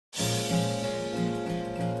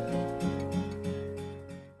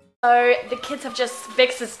So the kids have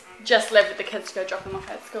Vix has just left with the kids to go drop them off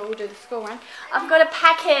at school, do the school run. I've got a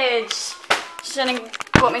package. Shannon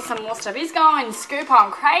bought me some more stuff. He's going scoop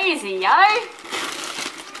on crazy, yo.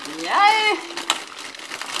 Yo.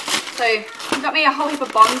 So he got me a whole heap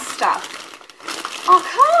of Bond stuff. Oh,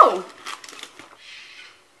 cool.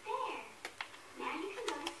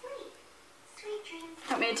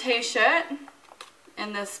 Got me a t-shirt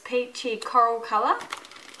in this peachy coral colour.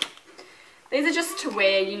 These are just to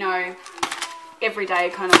wear, you know, everyday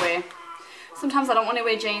kind of wear. Sometimes I don't want to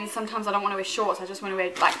wear jeans, sometimes I don't want to wear shorts, I just want to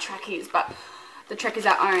wear like trackies, but the trackies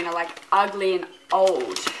I own are like ugly and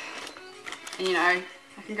old. And you know,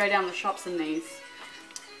 I can go down the shops in these.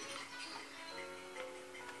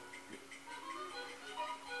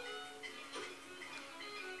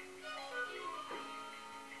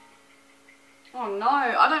 Oh no,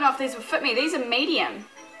 I don't know if these will fit me. These are medium.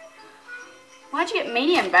 Why'd you get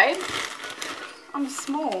medium, babe? I'm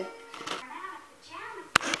small.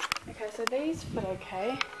 Okay, so these fit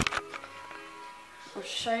okay. I'll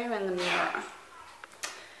show you in the mirror.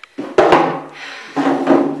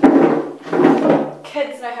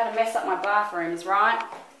 Kids know how to mess up my bathrooms, right?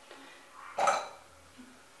 I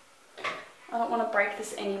don't want to break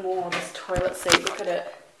this anymore, this toilet seat. Look at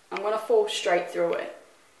it. I'm going to fall straight through it.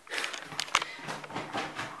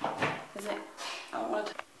 Is it? I don't want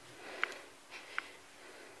to...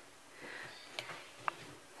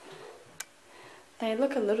 They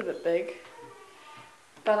look a little bit big,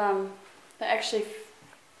 but they actually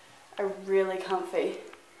are really comfy.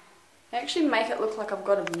 They actually make it look like I've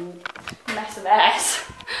got a massive ass.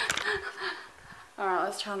 Alright,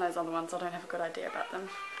 let's try on those other ones. I don't have a good idea about them.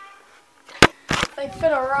 They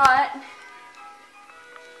fit alright.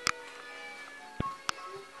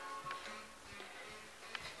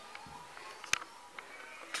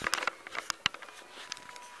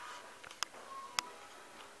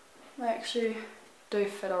 They actually do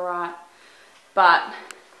fit alright, but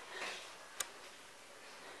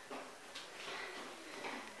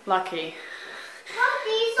lucky.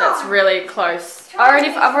 That's really close.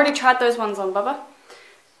 I've already tried those ones on, Bubba.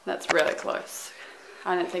 That's really close.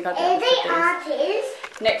 I don't think I'd be able to fit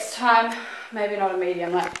these. Next time, maybe not a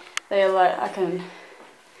medium. Like they're like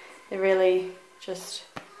they're really just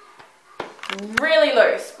really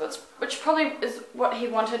loose, which probably is what he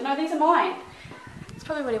wanted. No, these are mine. It's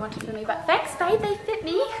probably what he wanted for me, but thanks, babe, they fit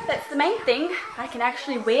me. That's the main thing. I can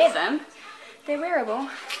actually wear them. They're wearable.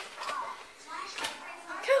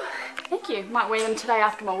 Cool. Thank you. Might wear them today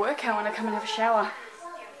after my workout when I come and have a shower.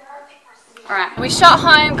 Alright, we shot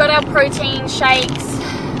home, got our protein shakes,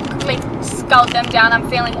 quickly sculled them down. I'm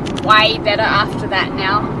feeling way better after that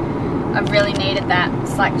now. I really needed that.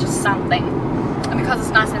 It's like just something. And because it's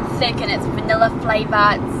nice and thick and it's vanilla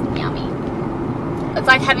flavour, it's yummy. It's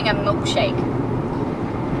like having a milkshake.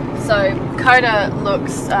 So Coda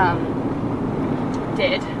looks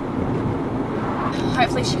dead.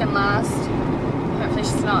 Hopefully she can last. Hopefully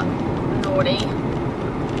she's not naughty.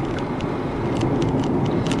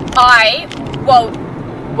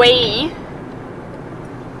 We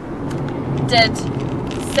did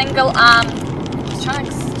single arm, I was trying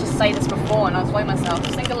to just say this before and I was weighing myself,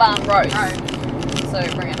 single arm rows. So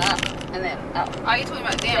bring it up and then up. Are you talking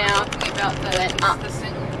about down? I'm talking about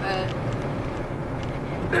the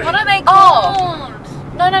what are they called?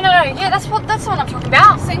 No. Yeah, that's the one I'm talking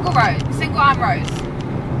about. Single arm rows.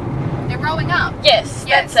 They're rolling up. Yes,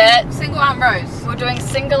 yeah, that's it. Single arm rows. We're doing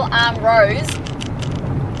single arm rows.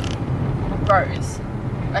 Rows.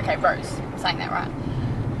 Okay, rows. I'm saying that right.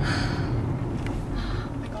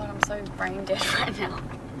 Oh my god, I'm so brain dead right now.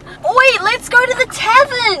 Oi, let's go to the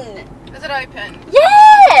tavern! Is it open?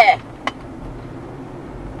 Yeah!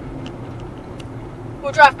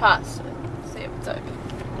 We'll drive past it, see if it's open.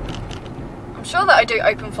 I'm sure that I do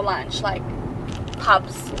open for lunch, like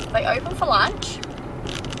pubs. They open for lunch?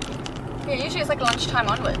 Yeah, usually it's like lunchtime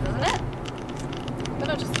onwards, isn't it? But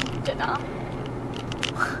not just dinner.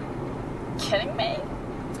 Kidding me?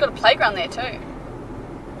 It's got a playground there too.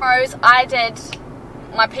 Rose,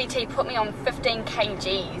 my PT put me on 15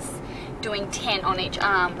 kgs, doing 10 on each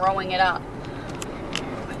arm, rolling it up.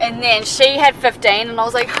 And then she had 15 and I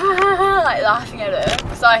was like, ha ha ha, like laughing at her.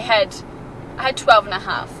 Because I had 12 and a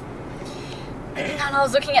half. And I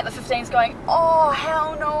was looking at the 15s going, oh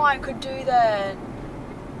hell no, I could do that.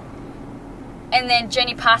 And then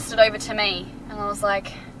Jenny passed it over to me and I was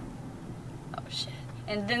like, oh shit.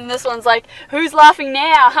 And then this one's like, who's laughing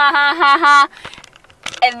now? Ha ha ha ha.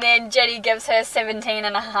 And then Jenny gives her 17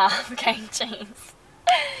 and a half kgs.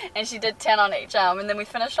 And she did 10 on each arm. And then we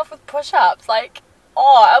finished off with push-ups. Like,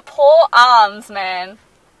 oh, her poor arms, man.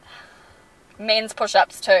 Men's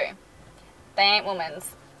push-ups too. They ain't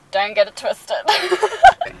women's. Don't get it twisted.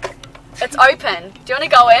 It's open. Do you want to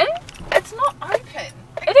go in? It's not open.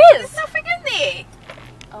 It is. There's nothing in there.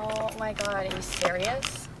 Oh my god, are you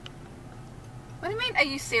serious? What do you mean, are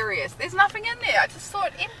you serious? There's nothing in there. I just saw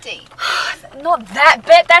it empty. Not that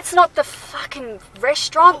bit. That's not the fucking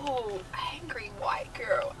restaurant. Oh, angry white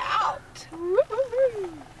girl out.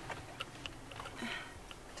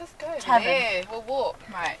 Just go Tavern. there. We'll walk,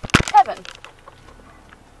 mate. Tavern.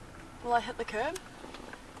 Will I hit the curb?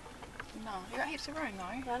 No, you got heaps of room though.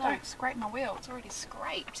 I know. Don't scrape my wheel. It's already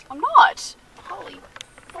scraped. I'm not. Holy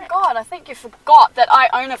Oh god, I think you forgot that I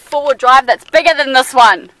own a 4-wheel drive that's bigger than this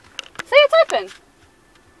one. See, it's open.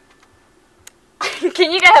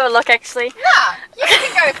 Can you go have a look actually? Nah, you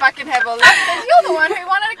can go fucking have a look because you're the one who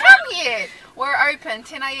wanted to come here. We're open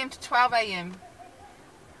 10 a.m. to 12 a.m.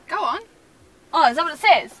 Go on. Oh, is that what it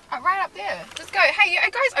says? Right up there. Just go. Hey, you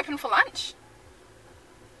guys open for lunch?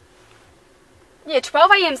 Yeah,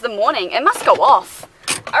 12 a.m.'s the morning. It must go off.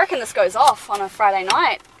 I reckon this goes off on a Friday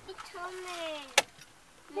night.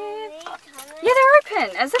 Yeah, they're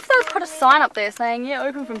open. As if they would put a sign up there saying, yeah,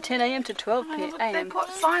 open from 10 a.m. to 12 They a.m. put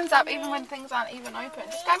signs up even when things aren't even open.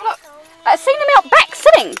 Just go have a look. I've seen them out back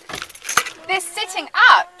sitting. They're sitting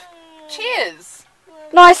up. Cheers.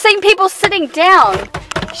 No, I've seen people sitting down.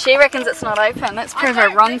 She reckons it's not open. Let's prove her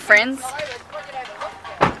wrong, friends.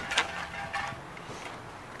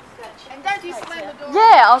 And don't you slam the door.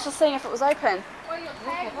 Yeah, I was just seeing if it was open. What are your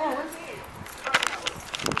tags?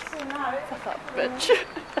 Fuck up, bitch.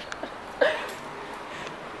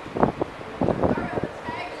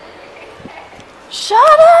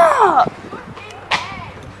 Shut up!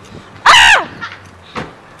 Ah!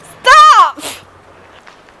 Stop!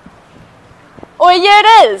 Oh, yeah, it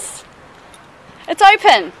is. It's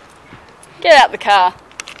open. Get out the car.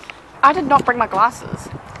 I did not bring my glasses.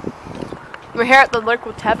 We're here at the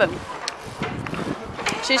local tavern.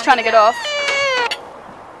 She's trying to get off.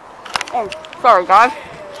 Oh, sorry, guys.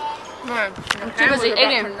 No, I'm too busy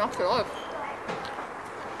eating. Knock it off.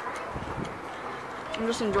 I'm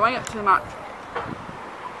just enjoying it too much.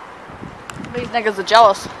 These niggas are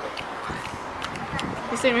jealous.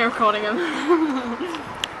 You see me recording them.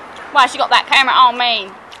 Why she got that camera on me?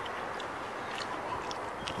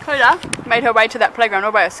 Coda made her way to that playground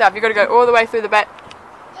all by herself. You got to go all the way through the back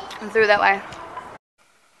and through that way.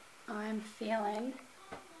 I'm feeling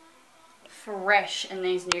fresh in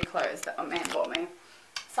these new clothes that my man bought me.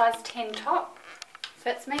 Size 10 top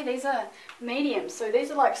fits me. These are mediums, so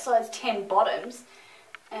these are like size 10 bottoms,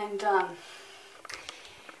 and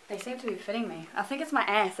they seem to be fitting me. I think it's my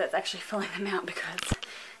ass that's actually filling them out because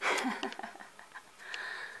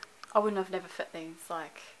I wouldn't have never fit these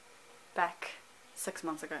like back 6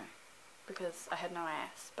 months ago because I had no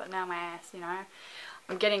ass, but now my ass, you know,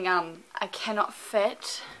 I'm getting I cannot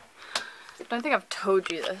fit. I don't think I've told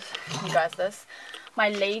you guys this. My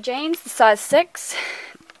Lee jeans, the size 6,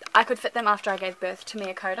 I could fit them after I gave birth to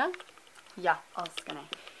Mia Coda. Yeah, I was skinny.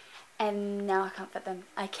 And now I can't fit them.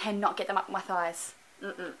 I cannot get them up my thighs.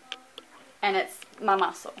 And it's my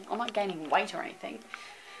muscle. I'm not gaining weight or anything.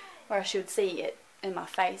 Or else you would see it in my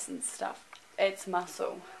face and stuff. It's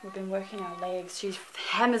muscle. We've been working our legs. She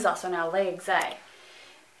hammers us on our legs, eh?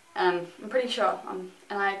 I'm pretty sure. And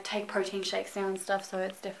I take protein shakes now and stuff, so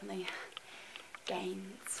it's definitely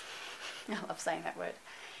gains. I love saying that word.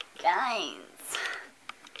 Gains.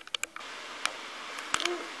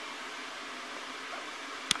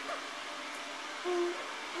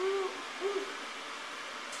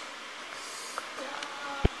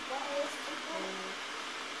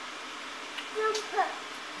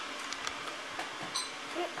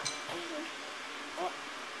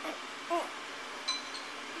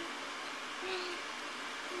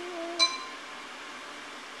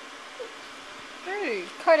 Dude,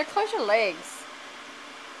 Coda, close your legs.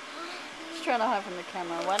 Just trying to hide from the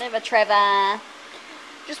camera. Whatever, Trevor.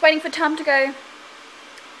 Just waiting for time to go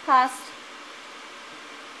past.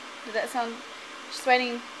 Did that sound? Just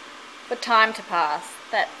waiting for time to pass.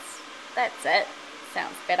 That's it.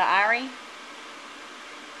 Sounds better, Ari.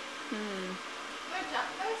 Those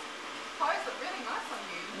clothes look really nice on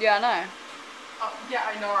you. Yeah, I know. Oh, yeah,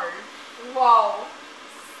 I know. Whoa.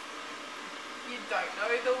 You don't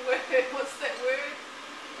know the word. What's that word?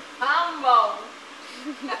 Humble.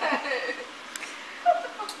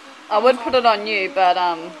 I would put it on you, but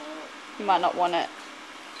you might not want it.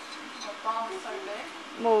 My bum is so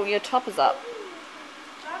big. Well, your top is up.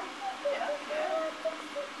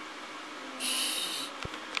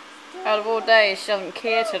 Out of all days, she doesn't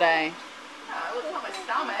care today. No, it's not my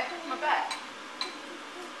stomach, it's my back.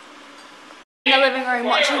 In the living room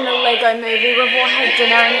watching the Lego movie. We've all had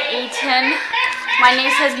dinner and eaten. My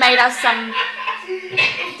niece has made us some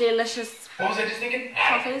delicious What was I just thinking?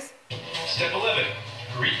 coffees. Step 11.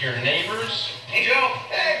 Greet your neighbors. Hey, Joe.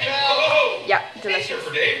 Hey, Val. Oh. Yep, Hey, delicious.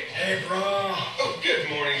 Surfer Dave. Hey, bro. Oh, good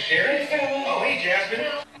morning, Sharon. Oh, hey, Jasmine.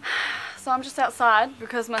 So I'm just outside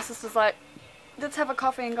because my sister's like, let's have a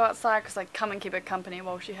coffee and go outside because I come and keep her company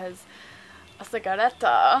while she has a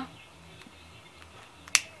cigaretta.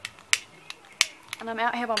 And I'm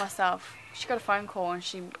out here by myself. She got a phone call and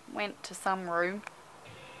she went to some room.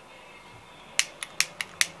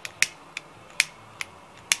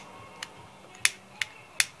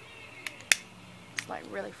 It's like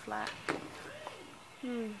really flat.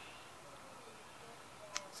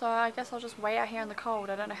 So I guess I'll just wait out here in the cold.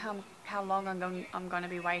 I don't know how long I'm going to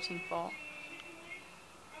be waiting for.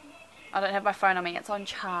 I don't have my phone on me. It's on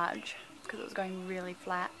charge because it was going really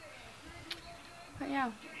flat. But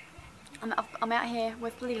yeah, I'm out here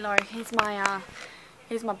with Lilo. He's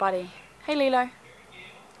my buddy. Hey Lilo,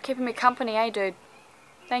 keeping me company, eh, dude?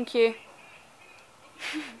 Thank you.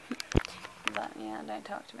 But yeah, don't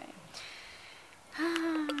talk to me.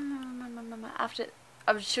 After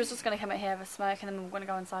she was just going to come out here, have a smoke, and then we're going to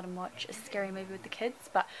go inside and watch a scary movie with the kids.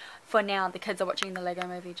 But for now, the kids are watching the Lego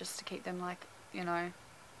movie just to keep them, like, you know,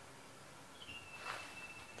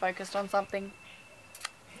 focused on something.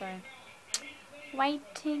 So,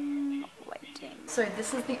 waiting. So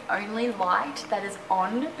this is the only light that is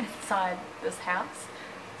on inside this house.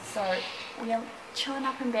 So we are chilling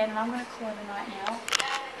up in bed, and I'm going to call it a night now.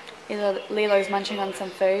 Either Lilo's munching on some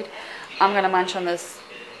food. I'm going to munch on this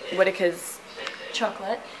Whittaker's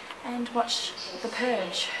chocolate and watch The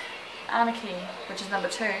Purge, Anarchy, which is number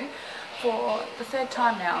 2, for the 3rd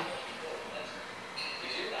time now.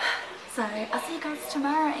 So I'll see you guys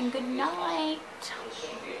tomorrow, and good night.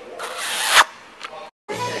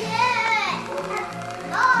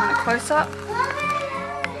 Want a close up?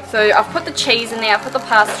 So I've put the cheese in there, I've put the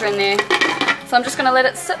pasta in there. So I'm just going to let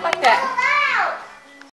it sit like that.